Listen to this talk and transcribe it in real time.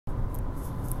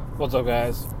What's up,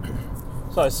 guys?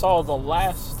 So I saw the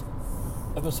last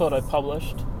episode I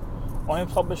published only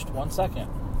published 1 second,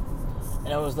 and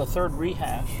it was the third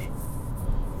rehash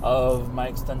of my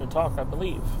extended talk, I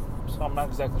believe. So I'm not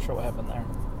exactly sure what happened there,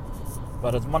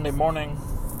 but it's Monday morning.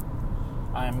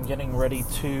 I'm getting ready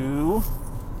to...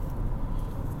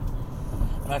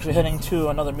 I'm actually heading to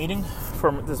another meeting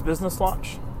for this business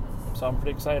launch, so I'm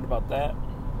pretty excited about that.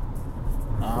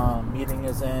 Meeting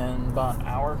is in about an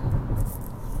hour,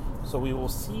 so we will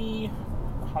see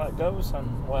how that goes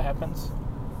and what happens.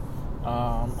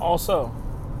 Also,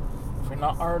 if you're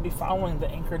not already following the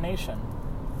Anchor Nation,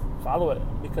 follow it,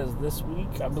 because this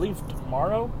week, I believe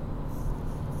tomorrow,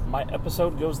 my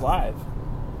episode goes live.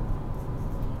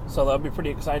 So that'll be pretty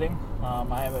exciting.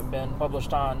 I haven't been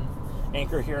published on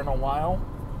Anchor here in a while,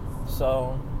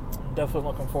 so I'm definitely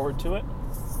looking forward to it.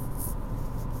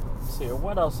 Let's see,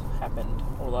 what else happened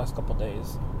over the last couple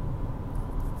days?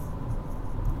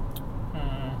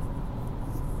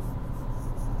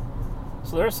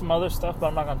 So there's some other stuff, but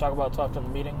I'm not going to talk about until after the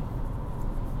meeting.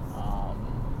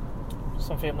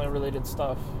 Some family-related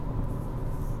stuff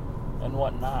and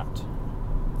whatnot.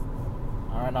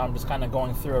 Alright, now I'm just kind of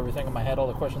going through everything in my head, all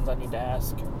the questions I need to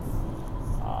ask.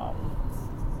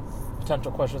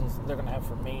 Potential questions they're going to have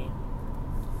for me.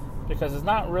 Because it's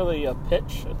not really a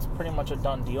pitch, it's pretty much a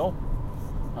done deal.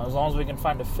 As long as we can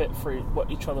find a fit for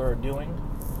what each other are doing.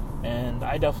 And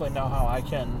I definitely know how I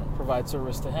can provide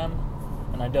service to him.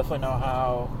 And I definitely know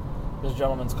how this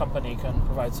gentleman's company can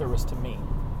provide service to me.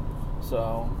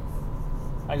 So,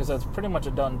 like I said, it's pretty much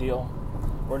a done deal.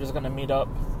 We're just going to meet up,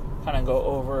 kind of go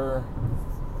over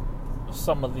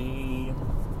some of the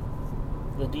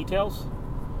details.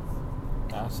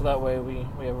 So that way we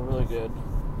have a really good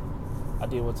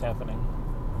idea what's happening.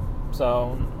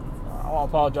 So, I'll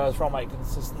apologize for all my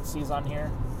inconsistencies on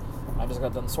here. I just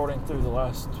got done sorting through the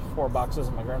last 4 boxes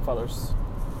of my grandfather's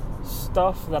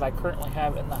stuff that I currently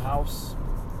have in the house.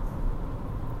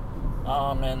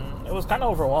 And it was kind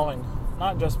of overwhelming,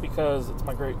 not just because it's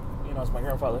my it's my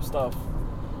grandfather's stuff,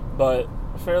 but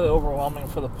fairly overwhelming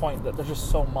for the point that there's just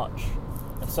so much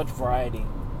and such variety,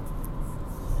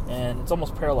 and it's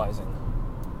almost paralyzing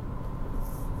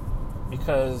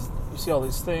because you see all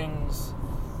these things,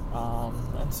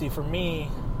 and see, for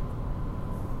me,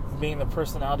 being the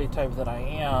personality type that I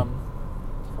am,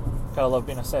 I love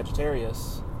being a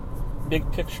Sagittarius.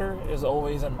 Big picture is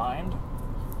always in mind,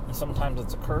 and sometimes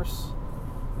it's a curse,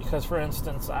 because, for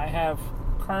instance, I have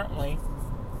currently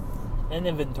in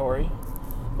inventory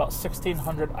about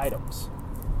 1,600 items.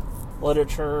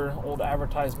 Literature, old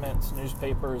advertisements,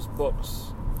 newspapers,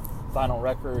 books, vinyl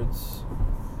records,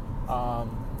 all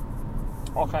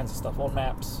kinds of stuff, old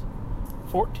maps.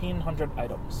 1,400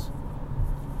 items.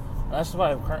 And that's what I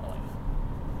have currently.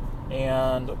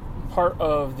 And part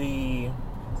of the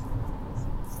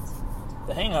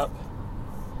hang up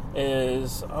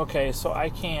is, okay, so I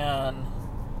can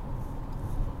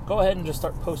go ahead and just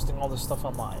start posting all this stuff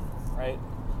online, right?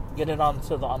 Get it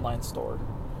onto the online store,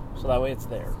 so that way it's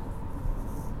there.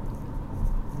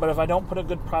 But if I don't put a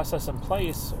good process in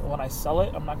place, when I sell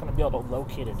it, I'm not going to be able to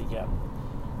locate it again.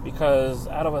 Because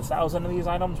out of 1,000 of these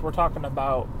items, we're talking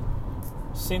about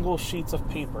single sheets of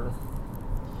paper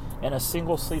and a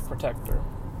single sleeve protector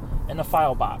in a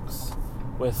file box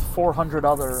with 400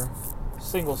 other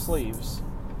single sleeves,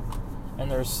 and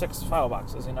there's 6 file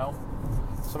boxes,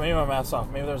 so maybe my math's off.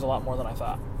 Maybe there's a lot more than I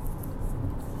thought.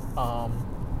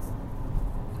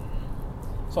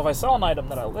 So if I sell an item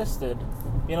that I listed,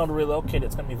 being able to relocate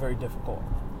it's going to be very difficult.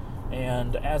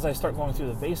 And as I start going through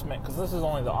the basement, because this is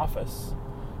only the office,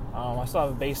 I still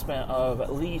have a basement of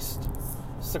at least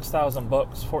 6,000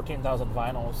 books, 14,000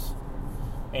 vinyls,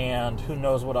 and who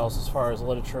knows what else as far as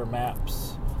literature,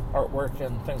 maps, artwork,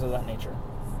 and things of that nature.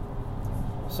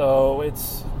 So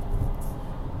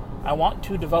I want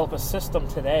to develop a system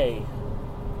today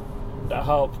to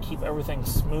help keep everything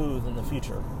smooth in the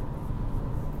future,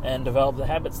 and develop the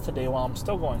habits today while I'm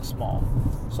still going small,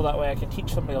 so that way I can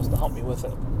teach somebody else to help me with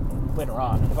it later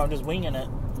on. And if I'm just winging it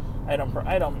item per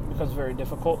item, it becomes very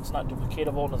difficult. It's not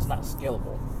duplicatable and it's not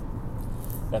scalable.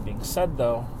 That being said,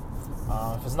 though,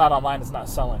 if it's not online, it's not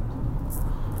selling.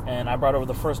 And I brought over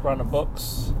the first round of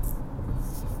books,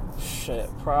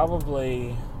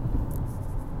 probably,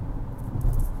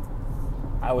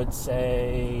 I would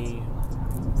say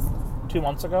 2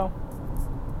 months ago.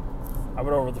 I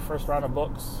brought over the first round of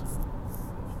books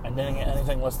and didn't get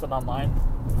anything listed online.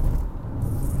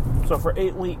 So for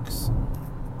 8 weeks,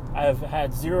 I've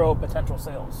had 0 potential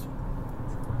sales.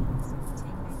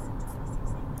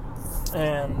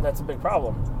 And that's a big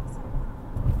problem.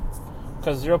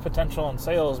 Because 0 potential in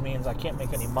sales means I can't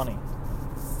make any money.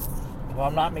 If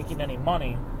I'm not making any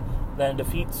money, then it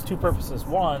defeats two purposes.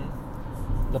 One,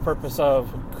 the purpose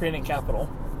of creating capital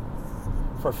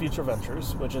for future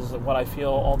ventures, which is what I feel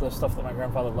all this stuff that my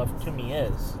grandfather left to me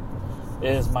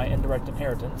is my indirect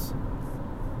inheritance.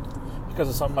 Because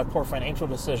of some of my poor financial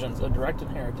decisions, a direct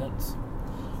inheritance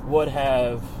would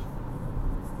have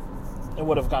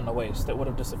gone to waste. It would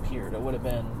have disappeared. It would have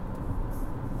been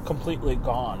completely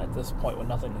gone at this point with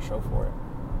nothing to show for it.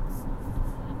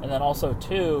 And then also,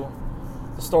 two,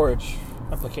 the storage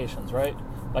implications, right?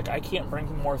 Like, I can't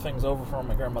bring more things over from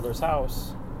my grandmother's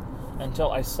house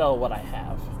until I sell what I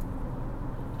have.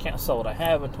 I can't sell what I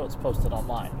have until it's posted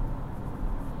online.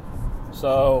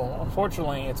 So,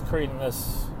 unfortunately, it's creating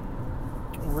this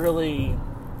really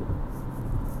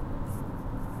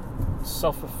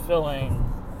self-fulfilling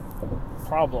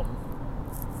problem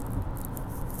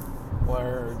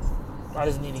where I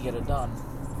just need to get it done.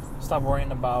 Stop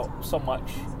worrying about so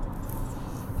much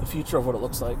the future of what it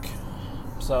looks like.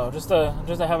 So just to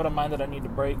have it in mind that I need to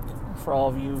break for all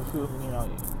of you who,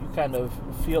 you kind of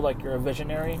feel like you're a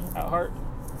visionary at heart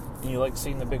and you like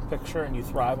seeing the big picture and you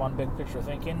thrive on big picture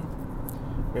thinking.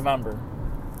 Remember,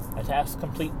 a task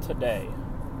complete today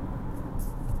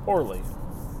poorly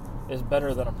is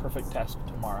better than a perfect task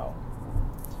tomorrow.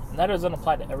 And that doesn't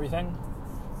apply to everything,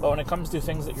 but when it comes to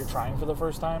things that you're trying for the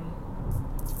first time,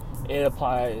 it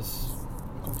applies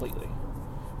completely.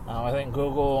 I think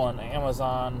Google and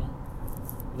Amazon,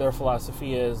 their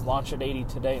philosophy is launch at 80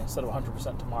 today instead of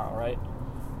 100% tomorrow, right?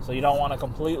 So you don't want to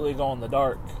completely go in the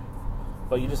dark,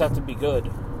 but you just have to be good.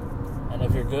 And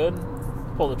if you're good,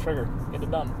 pull the trigger, get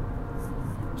it done.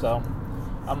 So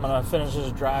I'm going to finish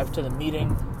this drive to the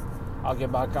meeting. I'll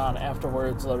get back on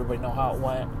afterwards, let everybody know how it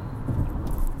went.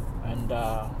 And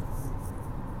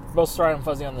both starting and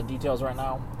fuzzy on the details right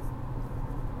now.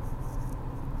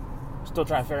 Still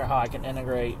trying to figure out how I can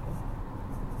integrate,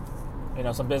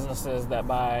 some businesses that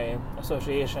by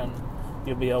association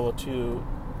you'll be able to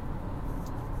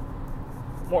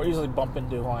more easily bump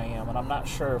into who I am. And I'm not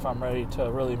sure if I'm ready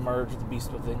to really merge the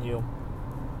beast within you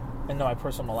into my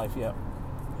personal life yet.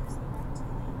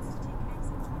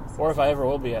 Or if I ever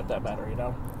will be at that matter,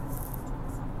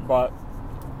 But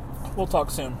we'll talk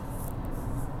soon.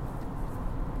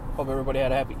 Hope everybody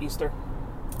had a happy Easter.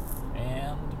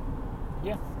 And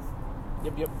yeah.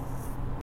 Yep.